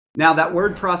Now that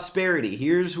word prosperity,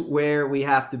 here's where we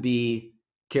have to be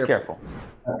careful.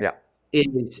 Yeah.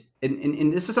 Is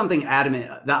and this is something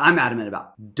that I'm adamant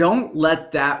about. Don't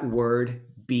let that word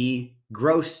be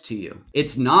gross to you.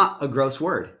 It's not a gross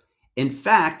word. In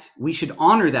fact, we should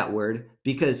honor that word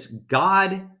because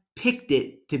God picked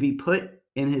it to be put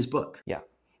in his book. Yeah.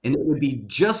 And it would be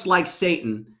just like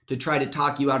Satan to try to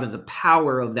talk you out of the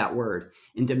power of that word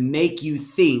and to make you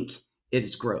think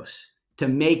it's gross, to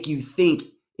make you think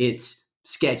it's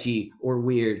sketchy or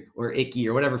weird or icky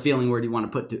or whatever feeling word you want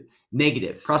to put to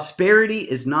negative. Prosperity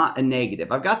is not a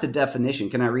negative. I've got the definition.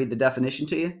 Can I read the definition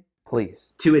to you?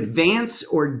 Please. To advance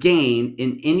or gain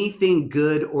in anything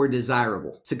good or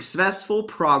desirable, successful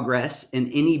progress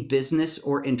in any business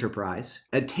or enterprise,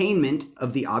 attainment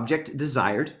of the object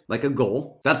desired, like a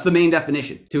goal. That's the main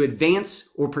definition. To advance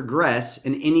or progress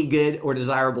in any good or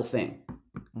desirable thing.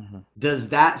 Mm-hmm. Does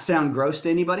that sound gross to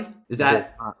anybody? Is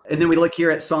that? And then we look here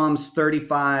at Psalms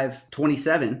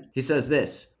 35:27. He says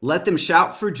this: "Let them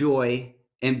shout for joy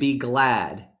and be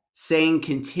glad, saying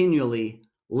continually,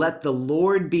 let the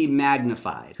Lord be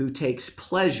magnified, who takes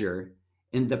pleasure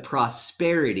in the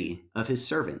prosperity of his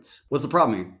servants." What's the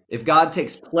problem here? If God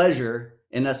takes pleasure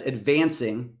in us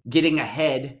advancing, getting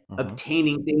ahead,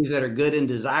 obtaining things that are good and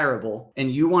desirable, and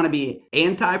you want to be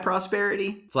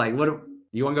anti-prosperity, it's like, what?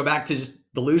 You want to go back to just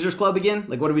the losers club again?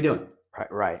 Like, what are we doing?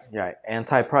 Right.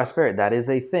 Anti-prosperity, that is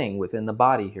a thing within the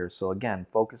body here. So again,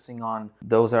 focusing on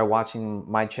those that are watching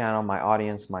my channel, my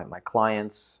audience, my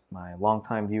clients, my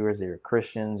longtime viewers, you're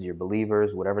Christians, you're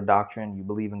believers, whatever doctrine, you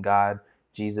believe in God,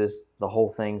 Jesus, the whole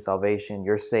thing, salvation,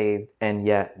 you're saved, and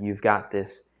yet you've got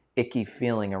this icky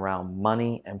feeling around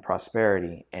money and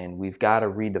prosperity, and we've got to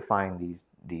redefine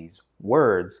these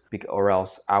words, or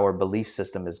else our belief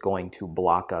system is going to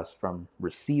block us from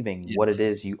receiving what it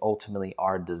is you ultimately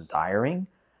are desiring.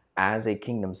 As a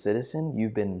kingdom citizen,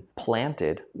 you've been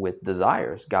planted with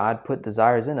desires. God put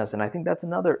desires in us, and I think that's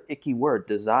another icky word,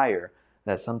 desire,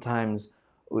 that sometimes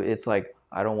it's like,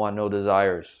 I don't want no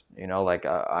desires, like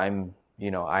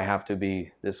I have to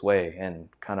be this way and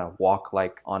kind of walk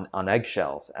like on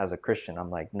eggshells as a Christian.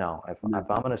 I'm like, no, if I'm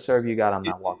going to serve you, God, I'm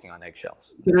not walking on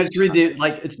eggshells. Can I just read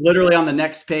it's literally on the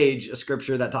next page, a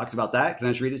scripture that talks about that. Can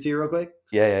I just read it to you real quick?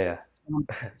 Yeah.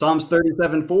 Psalms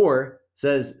 37:4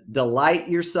 says, delight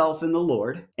yourself in the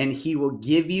Lord, and he will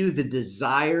give you the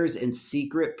desires and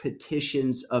secret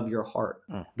petitions of your heart.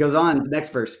 Goes on, the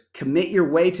next verse, commit your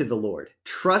way to the Lord.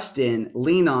 Trust in,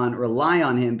 lean on, rely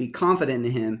on him, be confident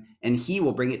in him, and he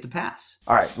will bring it to pass.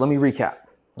 All right, let me recap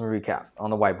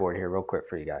on the whiteboard here real quick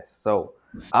for you guys. So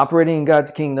operating in God's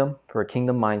kingdom for a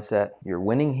kingdom mindset, you're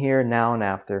winning here, now, and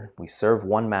after. We serve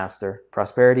one master.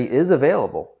 Prosperity is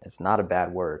available. It's not a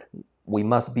bad word. We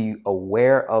must be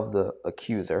aware of the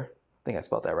accuser. I think I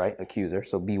spelled that right, accuser.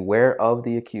 So beware of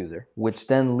the accuser, which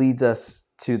then leads us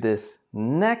to this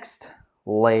next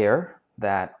layer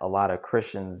that a lot of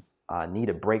Christians need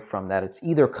a break from, that it's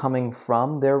either coming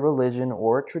from their religion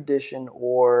or tradition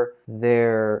or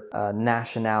their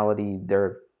nationality,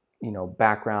 their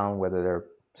background, whether they're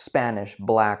Spanish,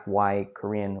 black, white,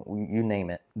 Korean, you name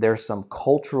it. There's some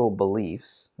cultural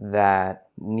beliefs that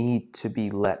need to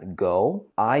be let go,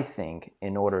 I think,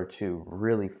 in order to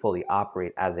really fully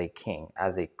operate as a king,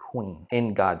 as a queen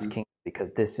in God's kingdom,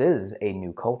 because this is a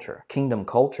new culture, kingdom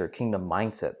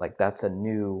mindset. Like that's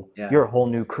you're a whole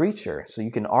new creature. So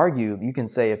you can argue, you can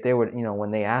say, if they were,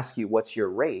 when they ask you, what's your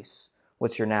race,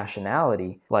 what's your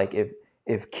nationality, like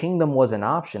if kingdom was an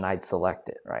option, I'd select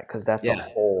it, right? Because that's a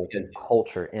whole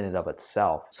culture in and of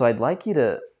itself. So I'd like you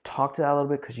to talk to that a little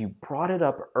bit, because you brought it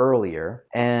up earlier.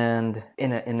 And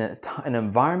in an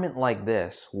environment like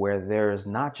this, where there's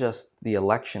not just the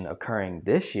election occurring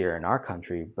this year in our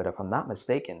country, but if I'm not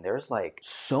mistaken, there's like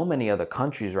so many other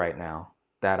countries right now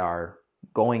that are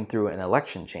going through an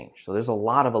election change. So there's a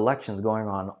lot of elections going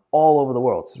on all over the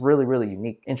world. It's really, really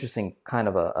unique, interesting kind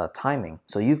of a timing.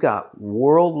 So you've got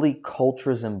worldly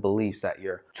cultures and beliefs that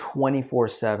you're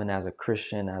 24/7 as a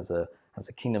Christian, as a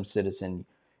kingdom citizen,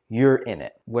 you're in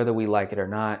it. Whether we like it or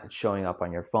not, it's showing up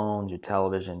on your phones, your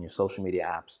television, your social media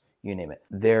apps, you name it.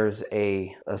 There's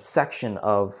a section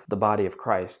of the body of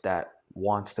Christ that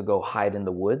wants to go hide in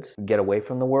the woods, get away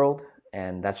from the world.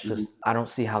 And that's just, I don't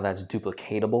see how that's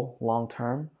duplicatable long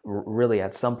term. Really,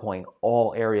 at some point,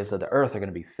 all areas of the earth are going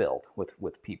to be filled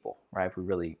with people, right? If we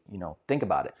really, think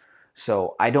about it.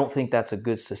 So I don't think that's a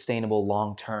good, sustainable,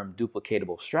 long term,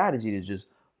 duplicatable strategy to just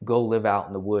go live out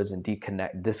in the woods and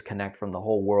disconnect from the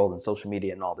whole world and social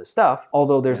media and all this stuff.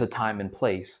 Although there's a time and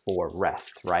place for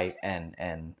rest, right?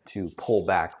 And to pull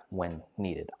back when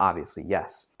needed, obviously,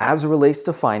 yes. As it relates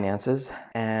to finances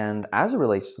and as it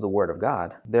relates to the Word of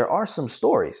God, there are some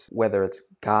stories, whether it's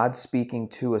God speaking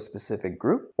to a specific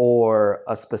group or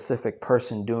a specific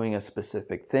person doing a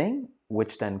specific thing,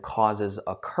 which then causes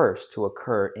a curse to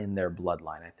occur in their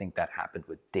bloodline. I think that happened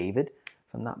with David,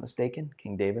 if I'm not mistaken.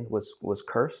 King David was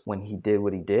cursed when he did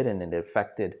what he did, and it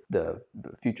affected the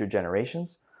future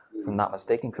generations. If I'm not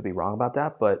mistaken, could be wrong about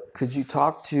that, but could you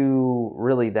talk to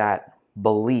really that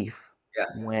belief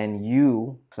when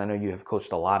you, because I know you have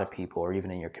coached a lot of people, or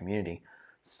even in your community,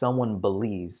 someone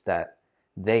believes that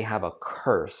they have a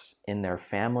curse in their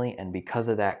family, and because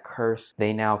of that curse,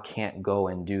 they now can't go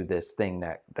and do this thing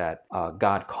that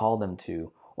God called them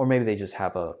to, or maybe they just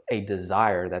have a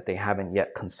desire that they haven't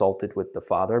yet consulted with the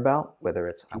Father about, whether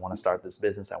it's, I want to start this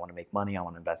business, I want to make money, I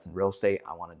want to invest in real estate,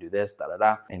 I want to do this,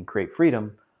 and create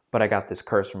freedom, but I got this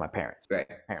curse from my parents. Right.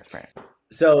 Parents.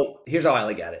 So here's how I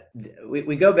look at it.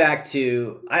 We go back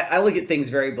to, I look at things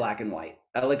very black and white.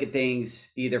 I look at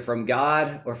things either from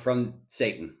God or from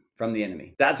Satan, from the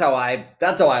enemy. That's how I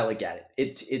look at it.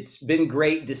 It's been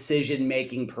great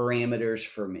decision-making parameters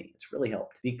for me. It's really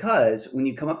helped, because when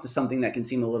you come up to something that can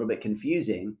seem a little bit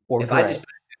confusing, I just put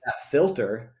that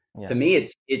filter, to me,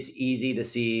 it's easy to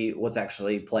see what's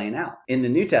actually playing out. In the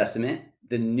New Testament,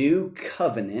 the new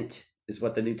covenant is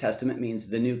what the New Testament means.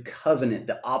 The new covenant,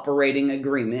 the operating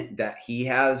agreement that we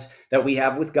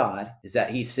have with God, is that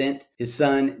he sent his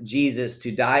son Jesus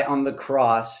to die on the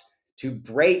cross to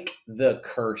break the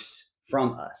curse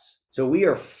from us. So we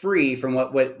are free from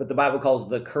what the Bible calls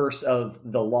the curse of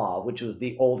the law, which was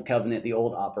the old covenant, the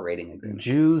old operating agreement.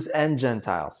 Jews and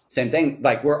Gentiles. Same thing.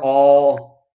 Like, we're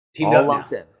all teamed up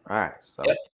lumped now. in. All right. So,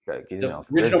 so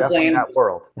original plan, that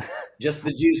world. just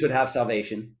the Jews would have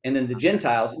salvation. And then the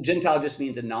Gentiles, Gentile just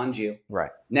means a non-Jew.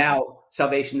 Right. Now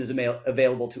salvation is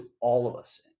available to all of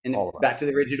us. And back to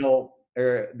the original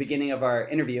or beginning of our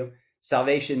interview,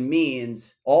 salvation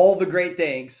means all the great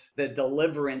things. The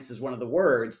deliverance is one of the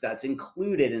words that's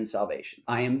included in salvation.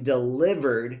 I am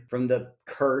delivered from the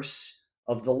curse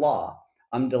of the law.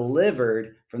 I'm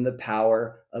delivered from the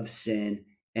power of sin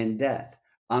and death.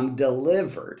 I'm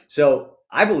delivered. So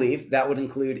I believe that would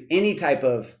include any type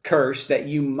of curse that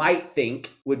you might think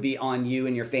would be on you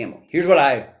and your family. Here's what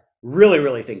I really,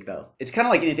 really think, though. It's kind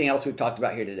of like anything else we've talked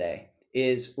about here today,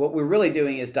 is what we're really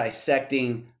doing is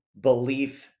dissecting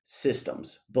belief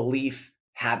systems, belief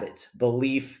habits,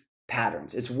 belief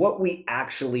patterns. It's what we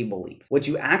actually believe. What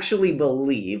you actually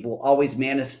believe will always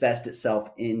manifest itself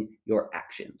in your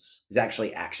actions. It's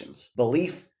actually actions.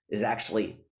 Belief is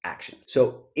actually actions.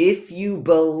 So if you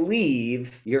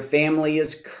believe your family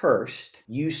is cursed,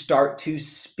 you start to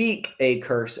speak a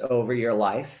curse over your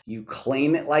life. You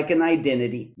claim it like an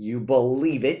identity. You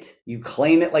believe it. You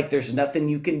claim it like there's nothing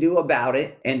you can do about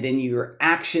it. And then your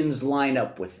actions line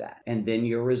up with that. And then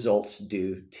your results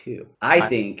do too. I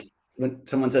think when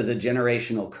someone says a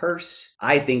generational curse,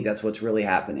 I think that's what's really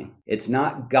happening. It's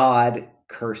not God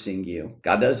cursing you.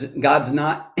 God's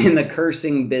not in the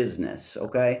cursing business,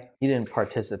 okay? He didn't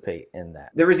participate in that.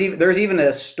 There was even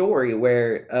a story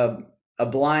where a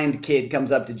blind kid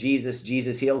comes up to Jesus.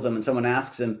 Jesus heals him, and someone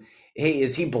asks him, "Hey,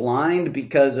 is he blind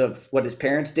because of what his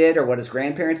parents did or what his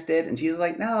grandparents did?" And Jesus is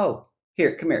like, "No,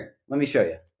 here, come here, let me show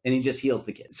you." And he just heals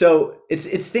the kid. So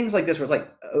it's things like this where it's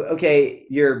like, okay,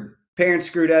 your parents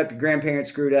screwed up, your grandparents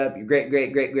screwed up, your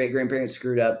great-great-great-great-grandparents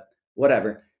screwed up,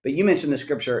 whatever. But you mentioned the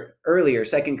scripture earlier,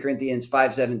 2 Corinthians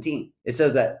 5:17. It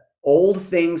says that old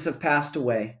things have passed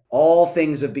away. All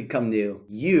things have become new.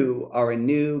 You are a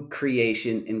new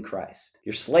creation in Christ.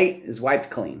 Your slate is wiped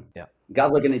clean. Yeah.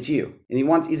 God's looking at you,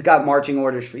 and he's got marching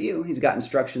orders for you. He's got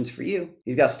instructions for you.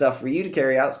 He's got stuff for you to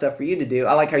carry out, stuff for you to do.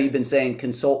 I like how you've been saying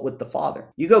consult with the Father.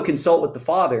 You go consult with the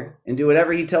Father and do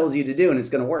whatever he tells you to do, and it's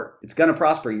going to work. It's going to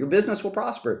prosper. Your business will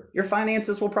prosper. Your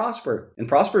finances will prosper. And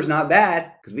prosper is not bad,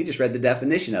 because we just read the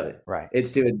definition of it. Right.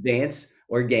 It's to advance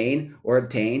or gain or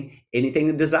obtain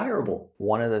anything desirable.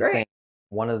 One of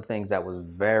the things that was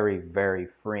very, very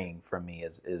freeing for me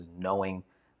is knowing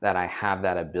that I have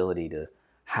that ability to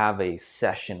have a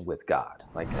session with God,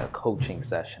 like a coaching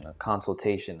session, a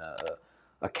consultation,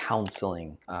 a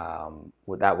counseling.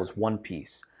 That was one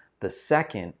piece. The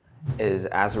second is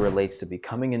as it relates to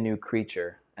becoming a new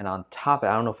creature. And on top of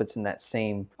it, I don't know if it's in that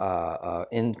same,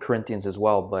 in Corinthians as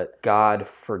well, but God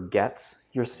forgets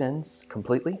your sins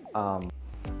completely.